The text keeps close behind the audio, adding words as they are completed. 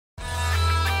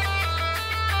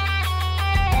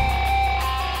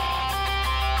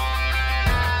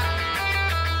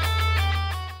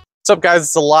What's up, guys?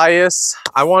 It's Elias.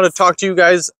 I want to talk to you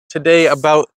guys today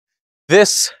about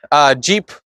this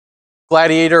Jeep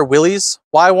Gladiator Willys.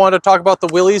 Why I want to talk about the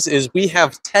Willys is we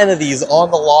have 10 of these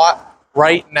on the lot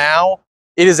right now.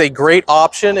 It is a great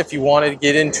option if you want to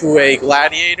get into a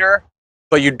Gladiator,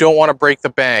 but you don't want to break the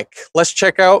bank. Let's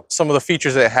check out some of the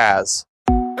features it has.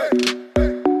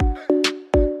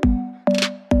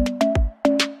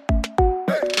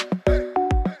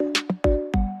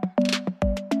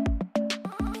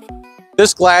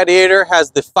 This Gladiator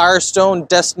has the Firestone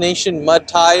Destination mud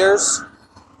tires,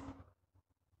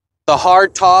 the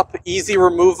hard top, easy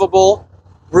removable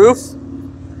roof,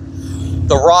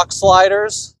 the rock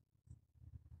sliders,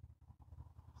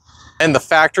 and the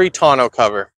factory tonneau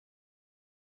cover.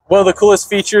 One of the coolest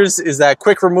features is that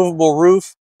quick removable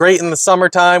roof. Great in the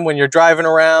summertime when you're driving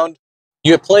around.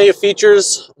 You get plenty of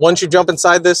features. Once you jump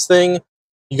inside this thing,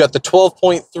 you got the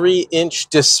 12.3-inch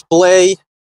display,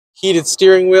 heated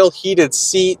steering wheel, heated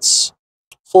seats,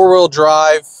 four-wheel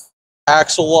drive,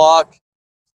 axle lock.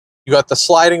 You got the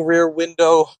sliding rear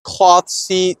window, cloth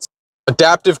seats,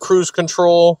 adaptive cruise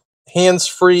control,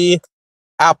 hands-free,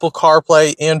 Apple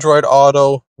CarPlay, Android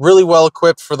Auto. Really well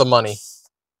equipped for the money.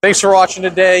 Thanks for watching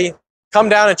today. Come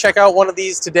down and check out one of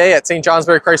these today at St.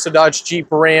 Johnsbury Chrysler Dodge Jeep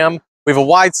Ram. We have a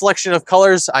wide selection of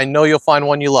colors. I know you'll find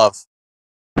one you love.